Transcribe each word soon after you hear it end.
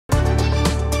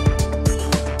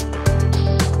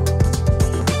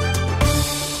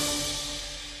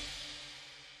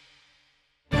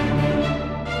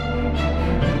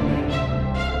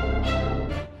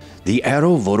The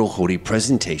Aero Vodochody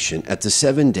presentation at the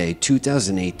 7-day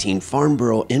 2018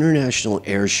 Farnborough International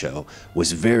Air Show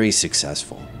was very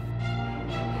successful.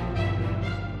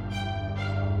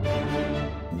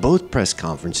 Both press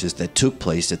conferences that took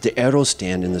place at the Aero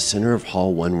stand in the center of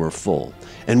Hall 1 were full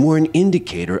and were an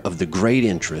indicator of the great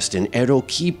interest in Aero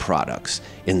key products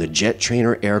in the jet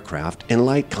trainer aircraft and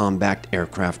light combat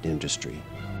aircraft industry.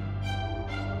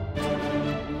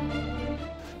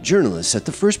 Journalists at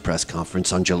the first press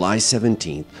conference on July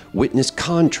 17th witnessed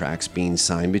contracts being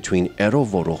signed between Aero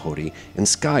Vodochody and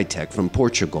Skytech from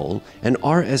Portugal and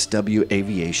RSW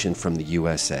Aviation from the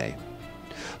USA.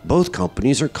 Both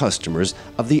companies are customers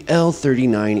of the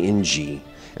L-39NG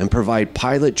and provide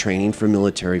pilot training for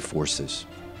military forces.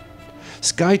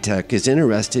 Skytech is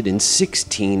interested in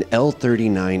 16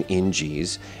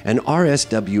 L-39NGs and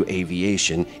RSW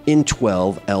Aviation in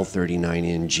 12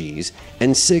 L-39NGs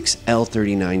and 6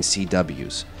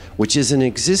 L-39CWs, which is an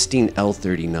existing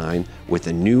L-39 with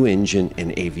a new engine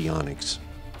and avionics.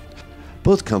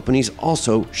 Both companies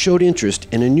also showed interest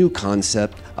in a new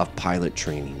concept of pilot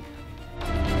training.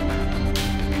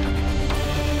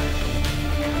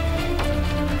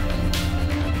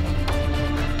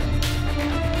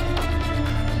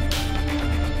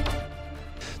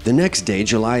 The next day,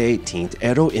 July 18th,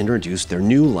 Aero introduced their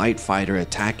new light fighter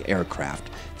attack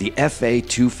aircraft, the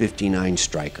FA-259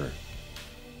 Striker.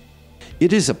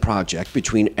 It is a project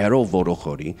between Aero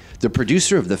Vodochody, the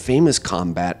producer of the famous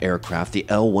combat aircraft, the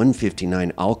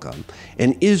L-159 Alcam,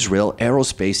 and Israel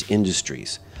Aerospace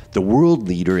Industries, the world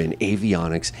leader in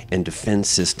avionics and defense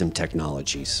system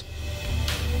technologies.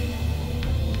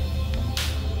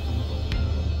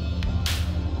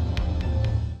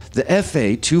 The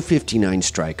FA-259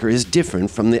 Striker is different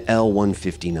from the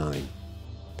L-159.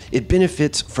 It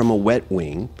benefits from a wet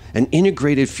wing, an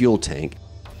integrated fuel tank.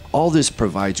 All this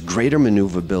provides greater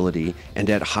maneuverability and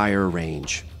at higher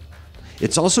range.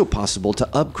 It's also possible to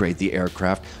upgrade the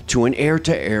aircraft to an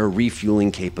air-to-air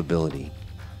refueling capability.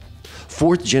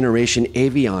 Fourth-generation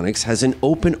avionics has an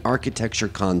open architecture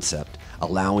concept,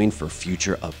 allowing for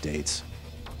future updates.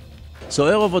 So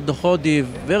Aero Vodochody is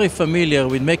very familiar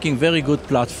with making very good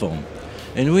platform.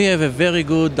 And we have a very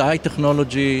good high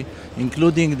technology,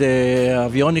 including the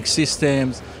avionics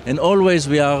systems, and always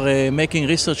we are making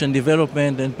research and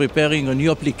development and preparing a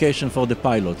new application for the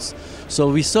pilots. So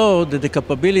we saw that the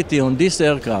capability on this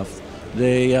aircraft,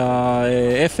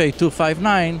 the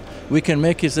FA-259, we can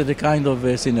make it a kind of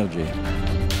synergy.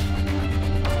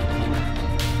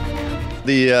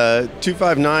 The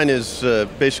 259 is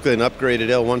basically an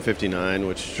upgraded L-159,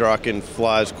 which Strachan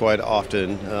flies quite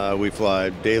often. We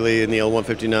fly daily in the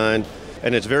L-159,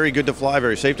 and it's very good to fly,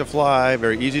 very safe to fly,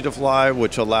 very easy to fly,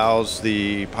 which allows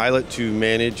the pilot to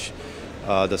manage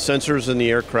the sensors in the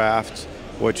aircraft,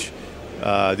 which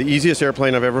the easiest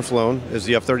airplane I've ever flown is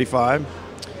the F-35,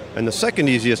 and the second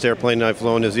easiest airplane I've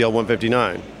flown is the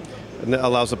L-159. And that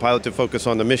allows the pilot to focus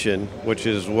on the mission, which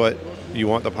is what you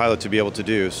want the pilot to be able to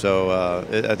do. So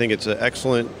I think it's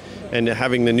excellent. And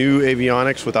having the new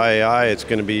avionics with IAI, it's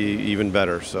going to be even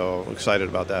better. So I'm excited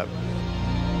about that.